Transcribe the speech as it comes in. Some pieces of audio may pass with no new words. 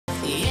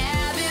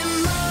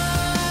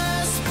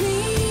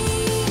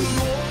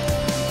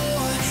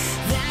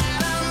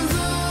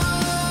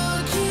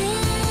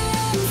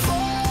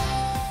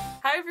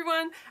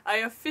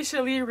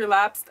officially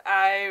relapsed.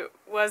 I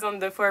was on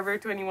the Forever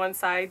 21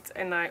 site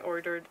and I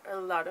ordered a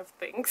lot of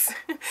things.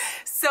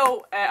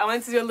 So I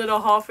wanted to do a little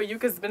haul for you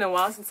because it's been a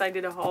while since I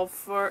did a haul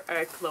for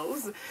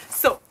clothes.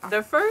 So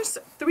the first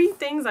 3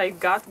 things I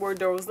got were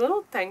those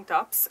little tank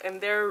tops,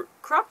 and they're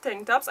crop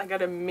tank tops. I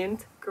got a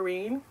mint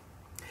green,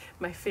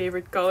 my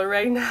favorite color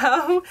right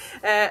now,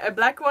 a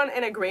black one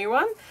and a gray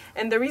one.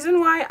 And the reason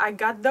why I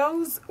got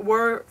those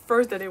were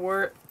first that they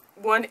were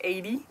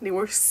 $1.80. They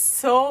were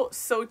so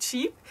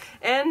cheap,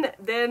 and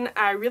then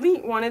I really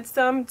wanted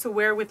some to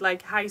wear with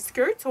like high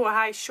skirts or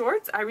high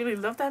shorts. I really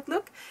love that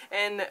look,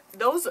 and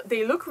those,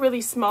 they look really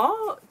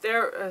small.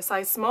 They're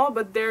size small,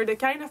 but they're the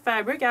kind of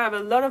fabric. I have a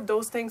lot of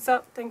those tank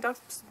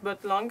tops,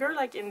 but longer,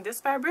 like in this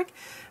fabric,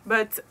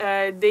 but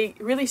they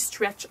really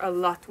stretch a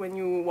lot when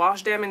you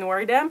wash them and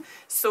wear them.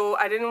 So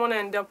I didn't want to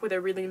end up with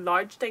a really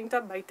large tank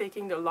top by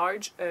taking the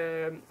large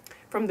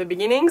from the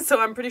beginning, so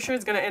I'm pretty sure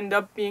it's gonna end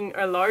up being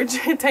a large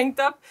tank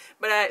top,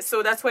 but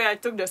so that's why I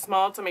took the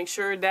small, to make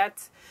sure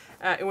that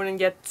it wouldn't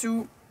get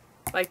too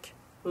like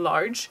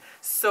large.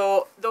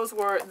 So those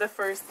were the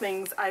first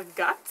things I've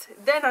got.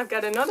 Then I've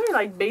got another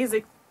like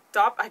basic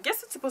top. I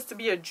guess it's supposed to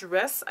be a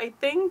dress, I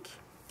think,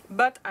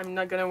 but I'm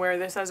not gonna wear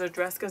this as a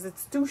dress because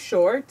it's too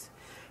short.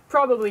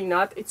 Probably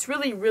not. It's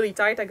really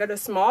tight. I got a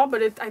small,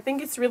 but I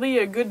think it's really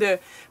a good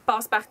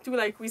passe-partout,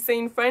 like we say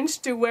in French,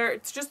 to wear.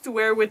 It's just to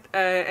wear with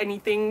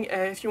anything.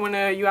 If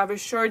you have a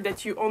shirt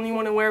that you only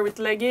want to wear with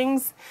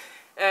leggings,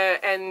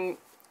 and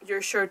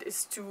your shirt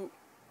is too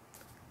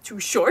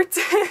short,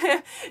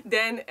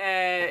 then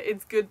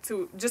it's good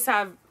to just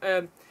have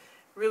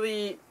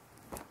really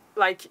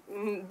like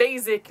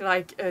basic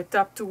like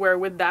top to wear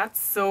with that.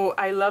 So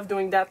I love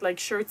doing that, like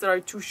shirts that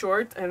are too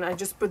short, and I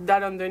just put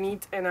that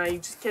underneath and I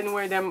just can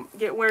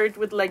wear it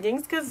with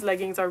leggings because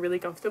leggings are really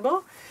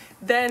comfortable.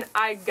 Then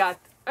I got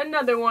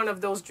another one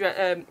of those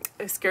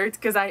skirts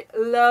because I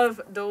love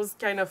those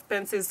kind of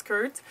pencil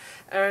skirts.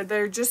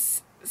 They're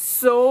just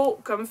so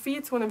comfy.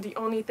 It's one of the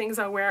only things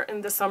I wear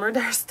in the summer.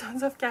 There's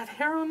tons of cat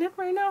hair on it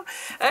right now.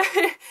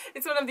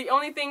 It's one of the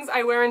only things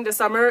I wear in the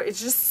summer.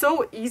 It's just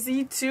so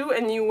easy too,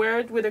 and you wear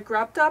it with a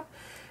crop top.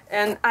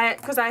 And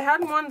because I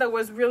had one that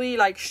was really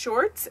like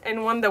short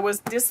and one that was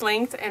this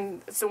length,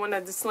 and it's the one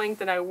that this length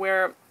that I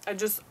wear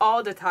just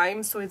all the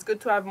time, so it's good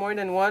to have more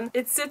than one.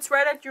 It sits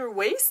right at your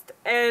waist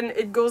and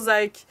it goes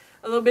like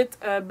a little bit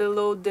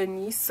below the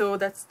knee, so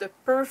that's the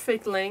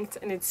perfect length,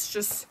 and it's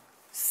just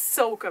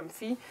so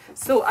comfy.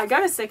 So I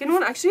got a second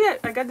one. Actually,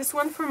 I got this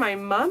one for my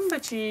mom,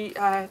 but she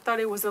thought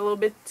it was a little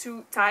bit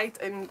too tight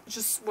and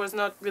just was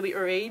not really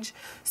her age,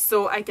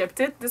 so I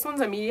kept it. This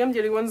one's a medium, the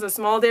other one's a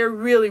small. They're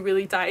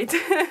really tight.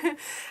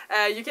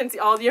 You can see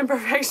all the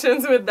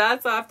imperfections with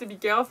that, so I have to be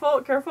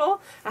careful.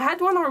 I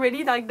had one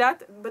already like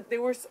that, but they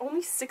were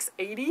only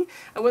 $6.80.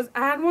 I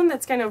had one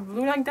that's kind of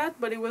blue like that,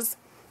 but it was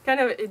kind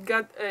of,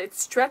 it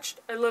stretched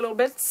a little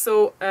bit,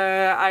 so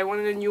I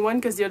wanted a new one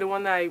because the other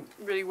one I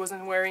really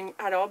wasn't wearing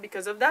at all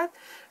because of that.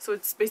 So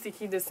it's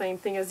basically the same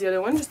thing as the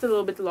other one, just a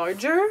little bit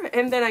larger.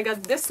 And then I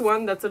got this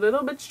one that's a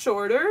little bit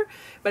shorter,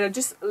 but I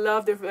just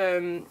love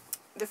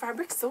the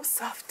fabric's so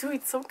soft too.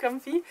 It's so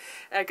comfy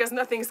because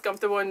nothing's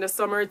comfortable in the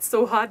summer. It's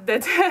so hot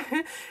that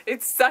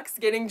it sucks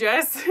getting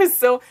dressed.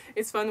 So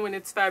it's fun when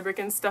it's fabric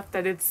and stuff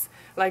that it's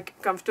like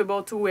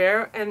comfortable to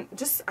wear. And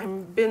just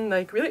I've been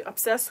like really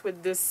obsessed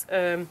with this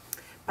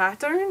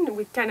pattern,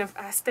 with kind of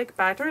Aztec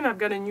pattern. I've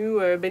got a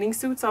new bathing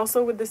suits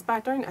also with this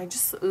pattern. I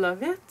just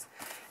love it.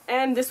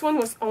 And this one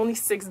was only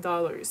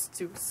 $6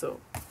 too, so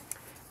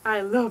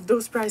I love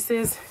those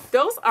prices.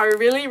 Those are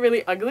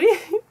really ugly,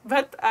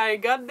 but I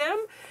got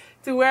them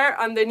to wear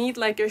underneath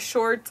like a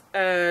short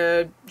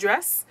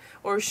dress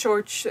or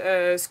short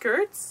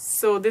skirts.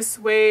 So this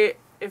way,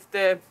 if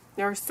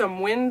there's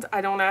some wind, I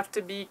don't have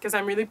to be, because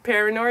I'm really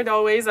paranoid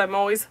always. I'm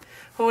always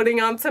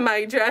holding on to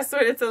my dress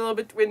when it's a little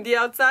bit windy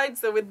outside.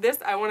 So with this,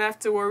 I won't have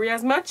to worry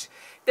as much.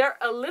 They're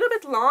a little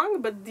bit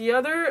long, but the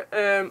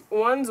other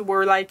ones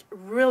were like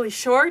really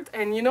short.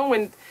 And you know,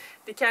 when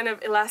the kind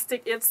of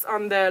elastic hits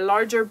on the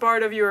larger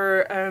part of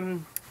your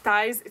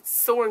thighs, it's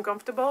so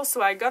uncomfortable.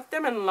 So I got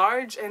them in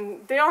large,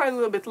 and they are a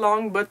little bit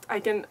long, but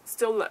I can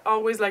still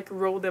always like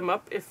roll them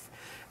up if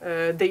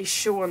they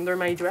show under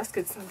my dress,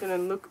 because it's not gonna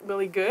look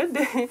really good.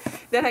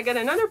 Then I got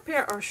another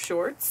pair of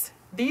shorts.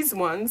 These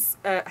ones,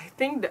 I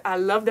think I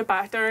love the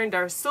pattern.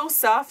 They're so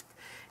soft.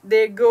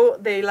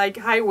 They like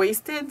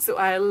high-waisted, so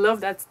I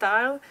love that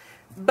style.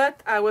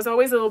 But I was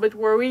always a little bit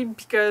worried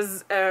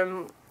because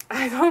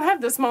I don't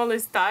have the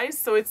smallest thighs,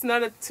 so it's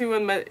not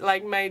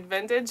my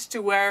advantage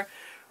to wear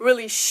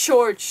really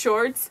short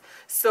shorts.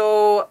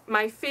 So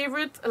my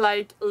favorite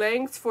like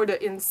length for the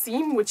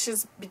inseam, which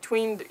is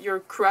between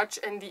your crotch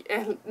and the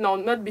end, no,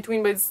 not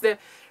between, but it's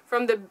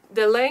from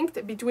the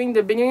length between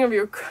the beginning of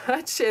your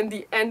crotch and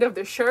the end of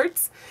the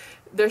shorts,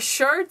 the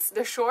shorts,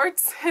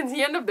 and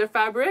the end of the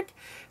fabric.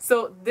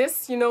 So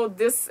this, you know,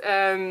 this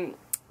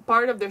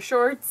part of the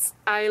shorts,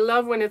 I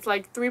love when it's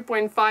like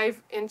 3.5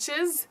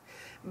 inches,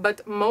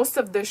 but most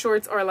of the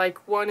shorts are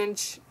like 1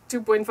 inch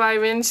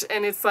 2.5 inch,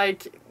 and it's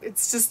like,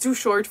 it's just too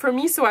short for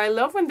me. So I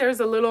love when there's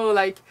a little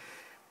like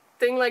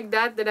thing like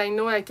that I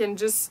know I can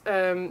just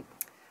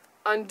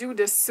undo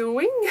the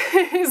sewing.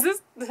 is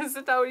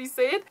it how you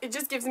say it? It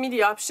just gives me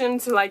the option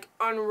to like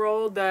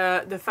unroll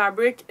the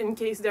fabric in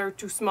case they're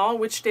too small,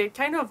 which they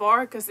kind of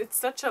are, because it's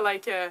such a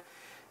like a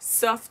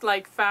soft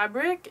like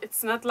fabric.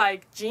 It's not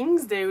like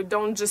jeans, they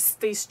don't just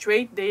stay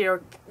straight,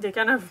 they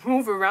kind of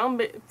move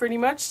around pretty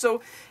much.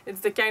 So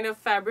it's the kind of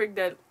fabric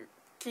that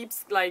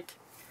keeps, like,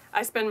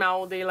 I spend my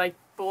whole day like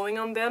pulling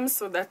on them,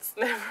 so that's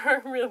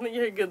never really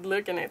a good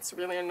look, and it's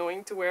really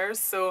annoying to wear.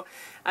 So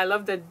I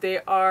love that they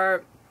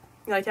are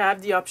like, I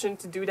have the option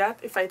to do that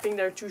if I think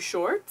they're too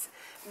short.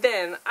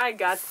 Then I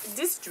got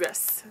this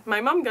dress.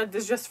 My mom got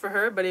this dress for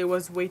her, but it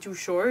was way too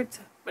short,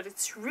 but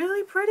it's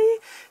really pretty,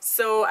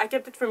 so I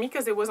kept it for me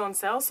because it was on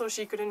sale, so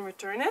she couldn't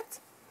return it.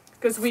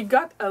 Because we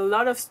got a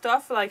lot of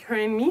stuff, like her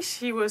and me,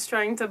 she was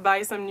trying to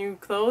buy some new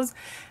clothes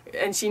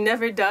and she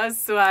never does,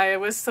 so I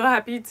was so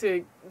happy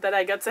that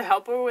I got to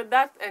help her with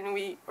that. And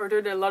we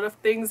ordered a lot of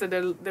things, and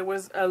there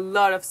was a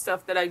lot of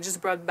stuff that I just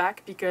brought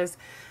back because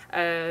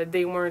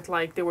they weren't,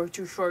 like, they were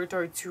too short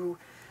or too...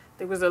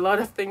 There was a lot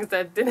of things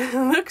that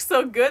didn't look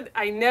so good.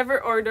 I never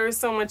order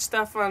so much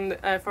stuff on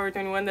Forever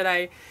 21 that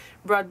I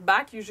brought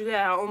back. Usually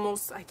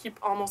I keep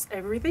almost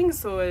everything,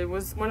 so it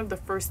was one of the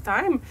first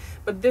time.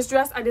 But this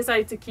dress I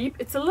decided to keep.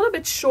 It's a little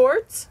bit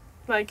short,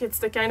 like it's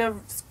the kind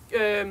of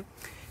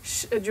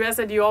dress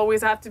that you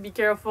always have to be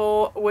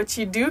careful what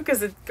you do,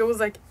 because it goes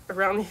like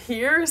around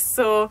here.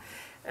 So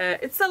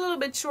it's a little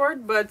bit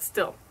short, but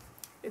still,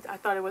 I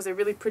thought it was a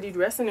really pretty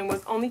dress, and it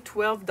was only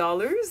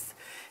 $12.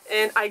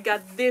 And I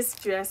got this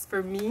dress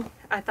for me.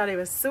 I thought it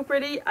was so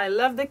pretty. I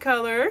love the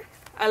color.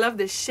 I love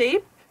the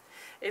shape.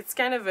 It's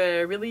kind of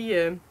a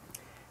really,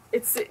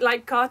 it's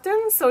like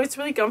cotton, so it's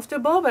really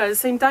comfortable, but at the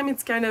same time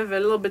it's kind of a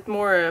little bit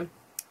more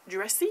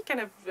dressy, kind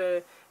of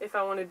if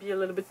I want to be a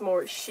little bit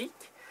more chic.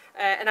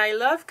 And I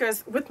love,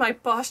 because with my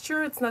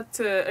posture, it's not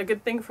a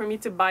good thing for me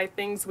to buy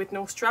things with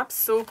no straps,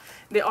 so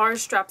there are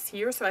straps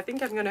here. So I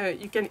think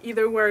you can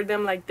either wear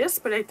them like this,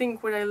 but I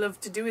think what I love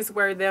to do is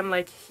wear them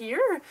like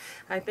here.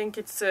 I think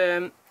it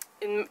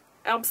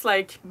helps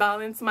like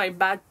balance my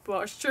bad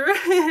posture.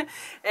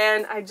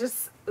 And I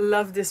just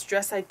love this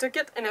dress. I took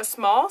it in a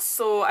small,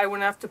 so I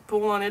wouldn't have to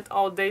pull on it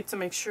all day to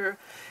make sure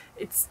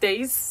it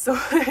stays. So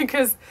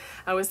because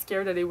I was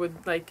scared that it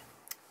would like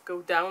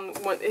go down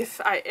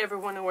if I ever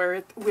want to wear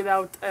it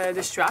without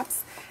the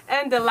straps.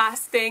 And the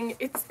last thing,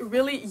 it's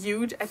really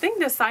huge. I think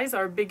the size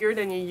are bigger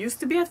than you used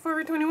to be at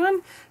Forever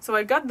 21, so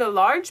I got the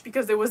large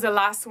because there was the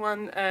last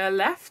one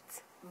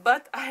left.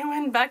 But I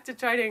went back to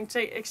try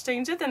to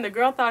exchange it, and the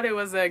girl thought it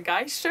was a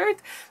guy's shirt.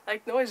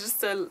 Like, no, it's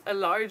just a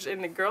large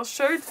in the girl's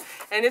shirt.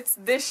 And it's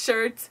this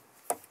shirt.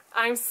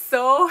 I'm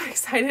so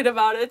excited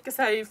about it because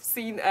I've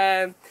seen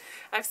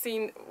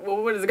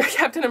what is it,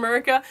 Captain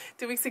America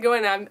 2 weeks ago,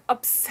 and I'm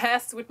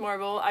obsessed with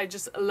Marvel. I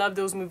just love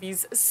those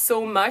movies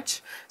so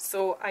much.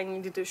 So I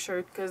needed a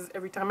shirt, because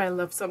every time I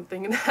love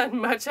something that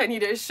much, I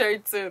need a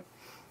shirt to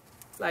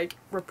like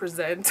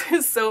represent.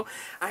 So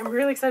I'm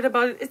really excited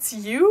about it. It's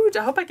huge.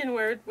 I hope I can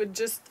wear it with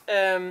just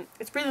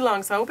it's pretty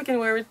long, so I hope I can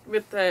wear it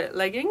with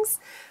leggings.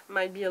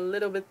 Might be a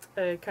little bit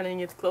cutting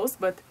it close,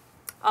 but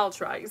I'll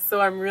try.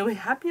 So I'm really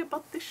happy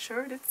about this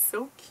shirt. It's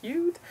so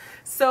cute.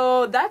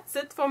 So that's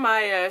it for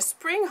my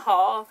spring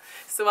haul.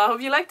 So I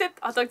hope you liked it.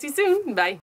 I'll talk to you soon. Bye.